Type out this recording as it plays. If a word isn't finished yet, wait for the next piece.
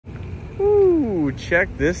Ooh, check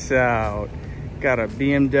this out. Got a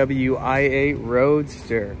BMW i8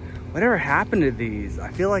 Roadster. Whatever happened to these? I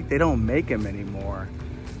feel like they don't make them anymore.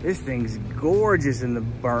 This thing's gorgeous in the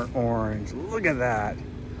burnt orange. Look at that.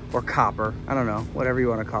 Or copper, I don't know, whatever you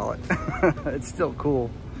want to call it. It's still cool.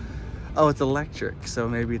 Oh, it's electric, so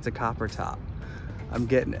maybe it's a copper top. I'm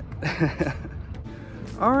getting it.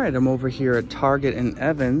 All right, I'm over here at Target in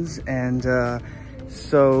Evans, and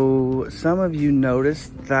so some of you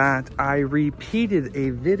noticed that I repeated a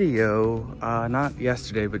video, not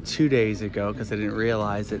yesterday, but 2 days ago, because I didn't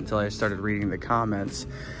realize it until I started reading the comments.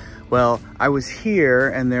 Well, I was here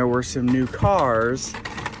and there were some new cars,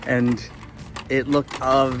 and it looked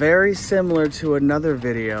very similar to another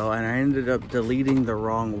video, and I ended up deleting the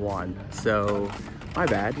wrong one. So my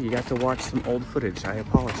bad, you got to watch some old footage. I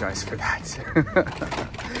apologize for that.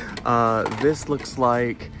 This looks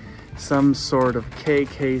like some sort of K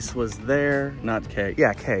case was there. Not K,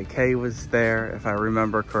 yeah, K was there, if I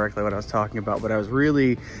remember correctly what I was talking about. But I was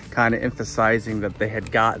really kind of emphasizing that they had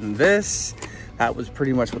gotten this. That was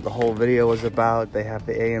pretty much what the whole video was about. They have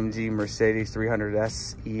the AMG Mercedes 300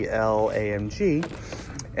 SEL AMG,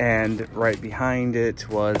 and right behind it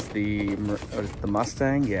was the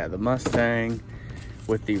Mustang. Yeah, the Mustang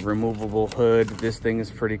with the removable hood. This thing is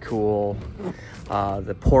pretty cool.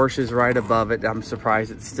 The Porsche is right above it. I'm surprised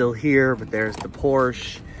it's still here, but there's the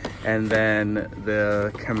Porsche, and then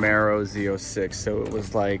the Camaro Z06. So it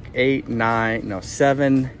was like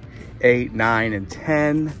 7, 8, 9, and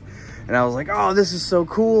 10. And I was like, oh, this is so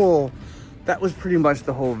cool. That was pretty much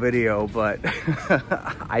the whole video, but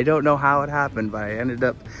I don't know how it happened, but I ended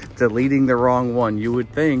up deleting the wrong one. You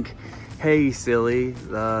would think, hey, silly,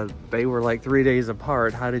 they were like 3 days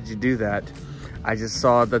apart. How did you do that? I just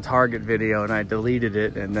saw the Target video and I deleted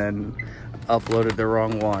it and then uploaded the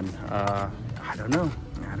wrong one. I don't know.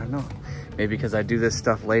 Maybe because I do this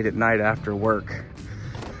stuff late at night after work.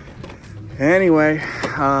 Anyway,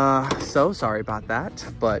 so sorry about that,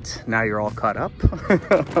 but now you're all caught up.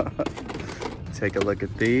 Take a look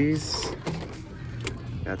at these.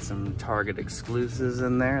 Got some Target exclusives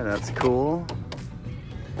in there. That's cool.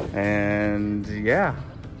 And yeah,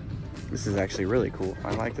 this is actually really cool.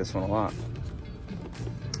 I like this one a lot.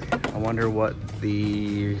 I wonder what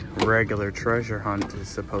the regular treasure hunt is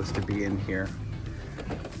supposed to be in here.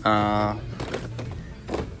 I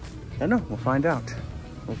don't know, we'll find out.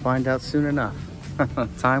 We'll find out soon enough.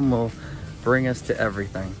 Time will bring us to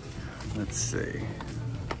everything. Let's see.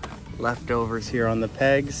 Leftovers here on the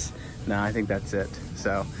pegs. No, I think that's it.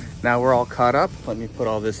 So now we're all caught up. Let me put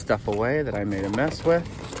all this stuff away that I made a mess with.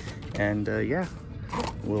 And yeah,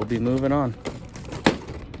 we'll be moving on.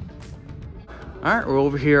 All right, we're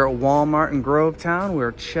over here at Walmart in Grovetown.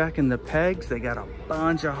 We're checking the pegs. They got a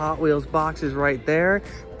bunch of Hot Wheels boxes right there,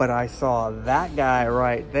 but I saw that guy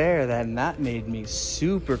right there, then that made me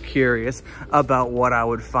super curious about what I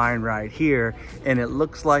would find right here. And it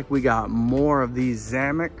looks like we got more of these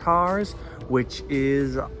Zamac cars, which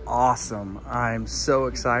is awesome. I'm so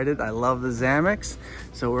excited. I love the Zamacs.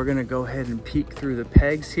 So we're gonna go ahead and peek through the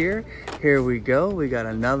pegs here. Here we go. We got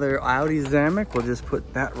another Audi Zamac. We'll just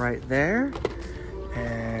put that right there.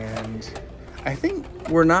 And I think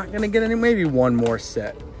we're not gonna get any, maybe one more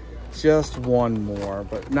set. Just one more,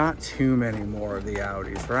 but not too many more of the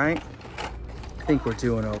Audis, right? I think we're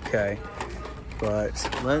doing okay. But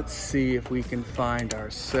let's see if we can find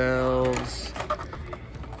ourselves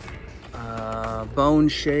a Bone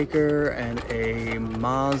Shaker and a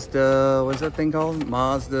Mazda, what's that thing called?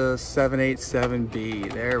 Mazda 787B.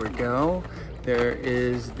 There we go. There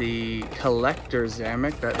is the Collector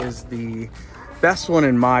Zamac. That is the best one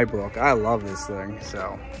in my book. I love this thing.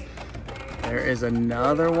 So there is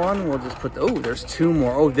another one. We'll just put, oh, there's two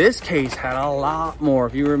more. Oh, this case had a lot more.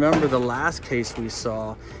 If you remember the last case we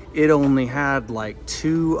saw, it only had like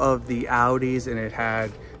 2 of the Audis and it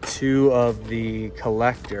had 2 of the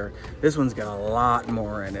Collector. This one's got a lot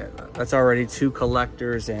more in it. That's already 2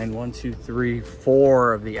 Collectors and 1, 2, 3,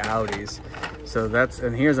 4 of the Audis. So that's,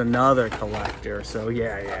 and here's another Collector. So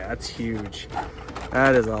yeah, that's huge.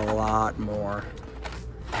 That is a lot more.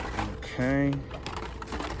 Okay.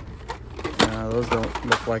 Those don't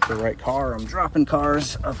look like the right car. I'm dropping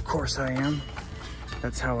cars. Of course I am.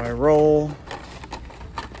 That's how I roll.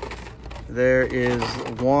 There is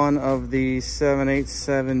one of the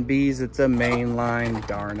 787Bs. It's a mainline,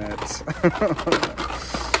 darn it.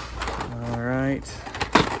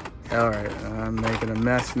 All right, I'm making a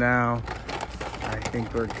mess now. I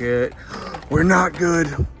think we're good. We're not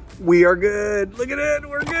good. We are good. Look at it.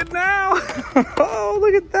 We're good now. Oh,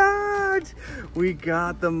 look at that. We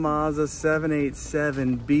got the Mazda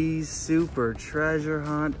 787B Super Treasure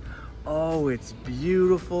Hunt. Oh, it's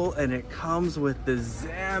beautiful, and it comes with the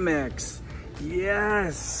Zamacs.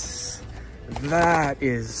 Yes, that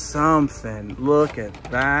is something. Look at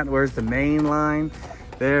that. Where's the main line?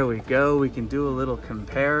 There we go. We can do a little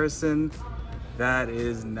comparison. That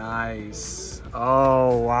is nice.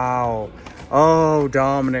 Oh, wow. Oh,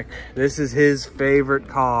 Dominic, this is his favorite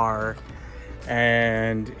car.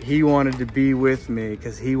 And he wanted to be with me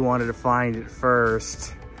because he wanted to find it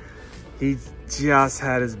first. He just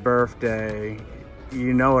had his birthday.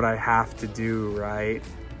 You know what I have to do, right?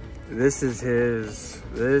 This is his.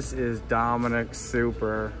 This is Dominic's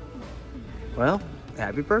Super. Well,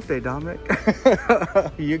 happy birthday, Dominic.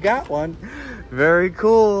 You got one. Very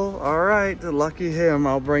cool. All right, lucky him.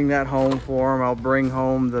 I'll bring that home for him. I'll bring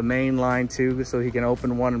home the main line too so he can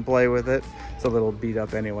open one and play with it. It's a little beat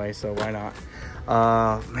up anyway, so why not?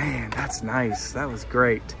 Man, that's nice. That was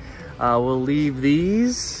great. We'll leave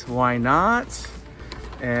these. Why not?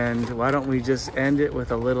 And why don't we just end it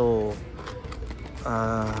with a little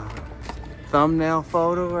thumbnail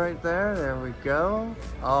photo right there. There we go.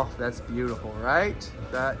 Oh, that's beautiful, right?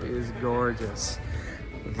 That is gorgeous.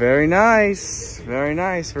 Very nice. Very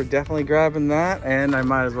nice. We're definitely grabbing that. And I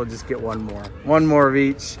might as well just get one more. One more of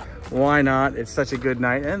each. Why not? It's such a good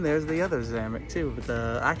night. And there's the other Zamac too, but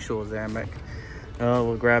the actual Zamac.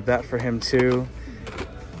 We'll grab that for him too.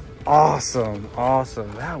 Awesome,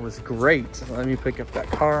 awesome. That was great. Let me pick up that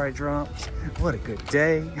car I dropped. What a good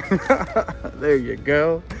day. There you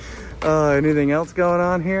go. Anything else going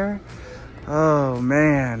on here? Oh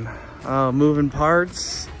man, moving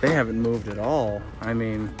parts. They haven't moved at all. I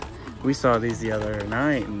mean, we saw these the other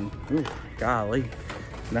night and oof, golly,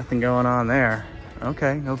 nothing going on there.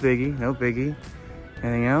 Okay, no biggie, no biggie.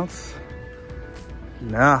 Anything else?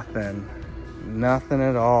 Nothing. Nothing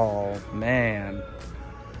at all, man.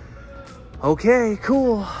 Okay,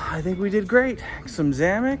 cool. I think we did great. Some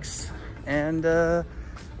Zamacs and a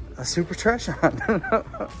super trash hunt.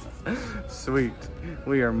 Sweet.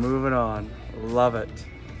 We are moving on. Love it.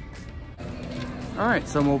 All right,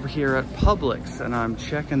 so I'm over here at Publix and I'm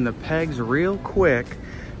checking the pegs real quick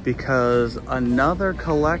because another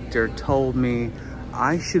collector told me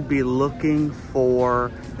I should be looking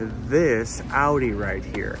for this Audi right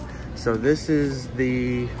here. So this is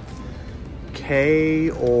the K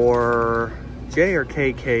or J or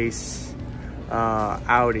K case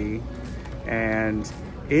Audi, and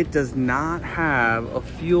it does not have a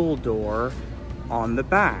fuel door on the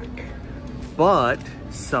back, but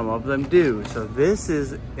some of them do. So this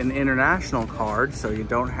is an international card, so you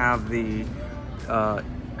don't have the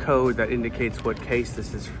code that indicates what case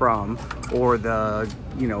this is from, or the,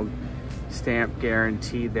 you know, stamp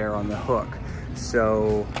guarantee there on the hook.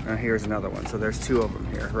 So here's another one. So there's two of them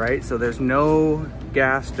here, right? So there's no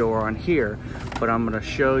gas door on here, but I'm gonna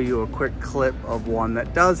show you a quick clip of one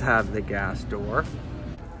that does have the gas door.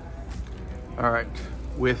 All right,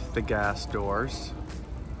 with the gas doors.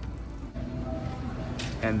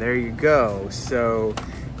 And there you go. So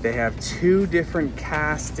they have two different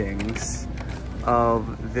castings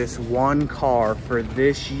of this one car for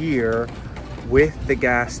this year, with the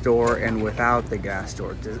gas door and without the gas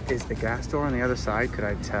door. Is the gas door on the other side? Could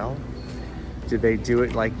I tell? Did they do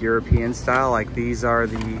it like European style? Like these are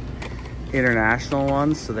the international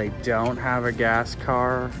ones, so they don't have a gas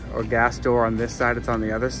car or gas door on this side, it's on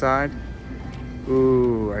the other side.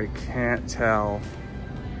 Ooh, I can't tell.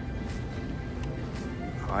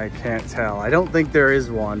 I can't tell. I don't think there is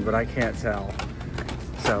one, but I can't tell.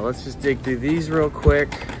 So let's just dig through these real quick.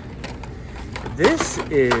 This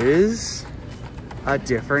is a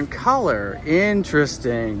different color.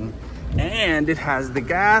 Interesting. And it has the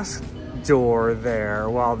gas door there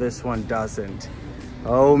while this one doesn't.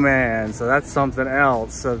 Oh man, so that's something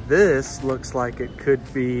else. So this looks like it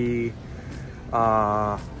could be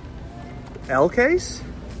L case.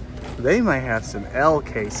 They might have some L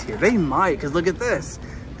case here. They might, because look at this.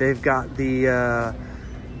 They've got the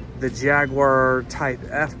Jaguar Type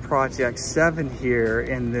F Project 7 here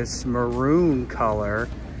in this maroon color.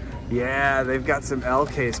 Yeah, they've got some L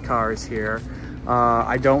case cars here.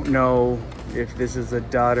 I don't know if this is a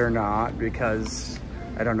dud or not because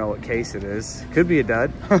I don't know what case it is. Could be a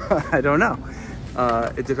dud. I don't know.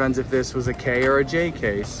 It depends if this was a K or a J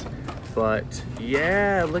case. But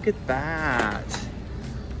yeah, look at that.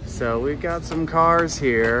 So we've got some cars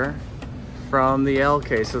here from the L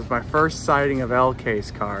case. So it's my first sighting of L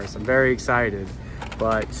case cars. I'm very excited,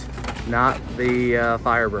 but not the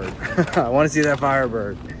Firebird. I want to see that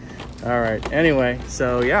Firebird. All right, anyway,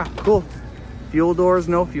 so yeah, cool. Fuel doors,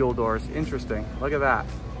 no fuel doors. Interesting. Look at that.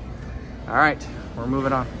 All right, we're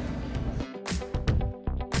moving on.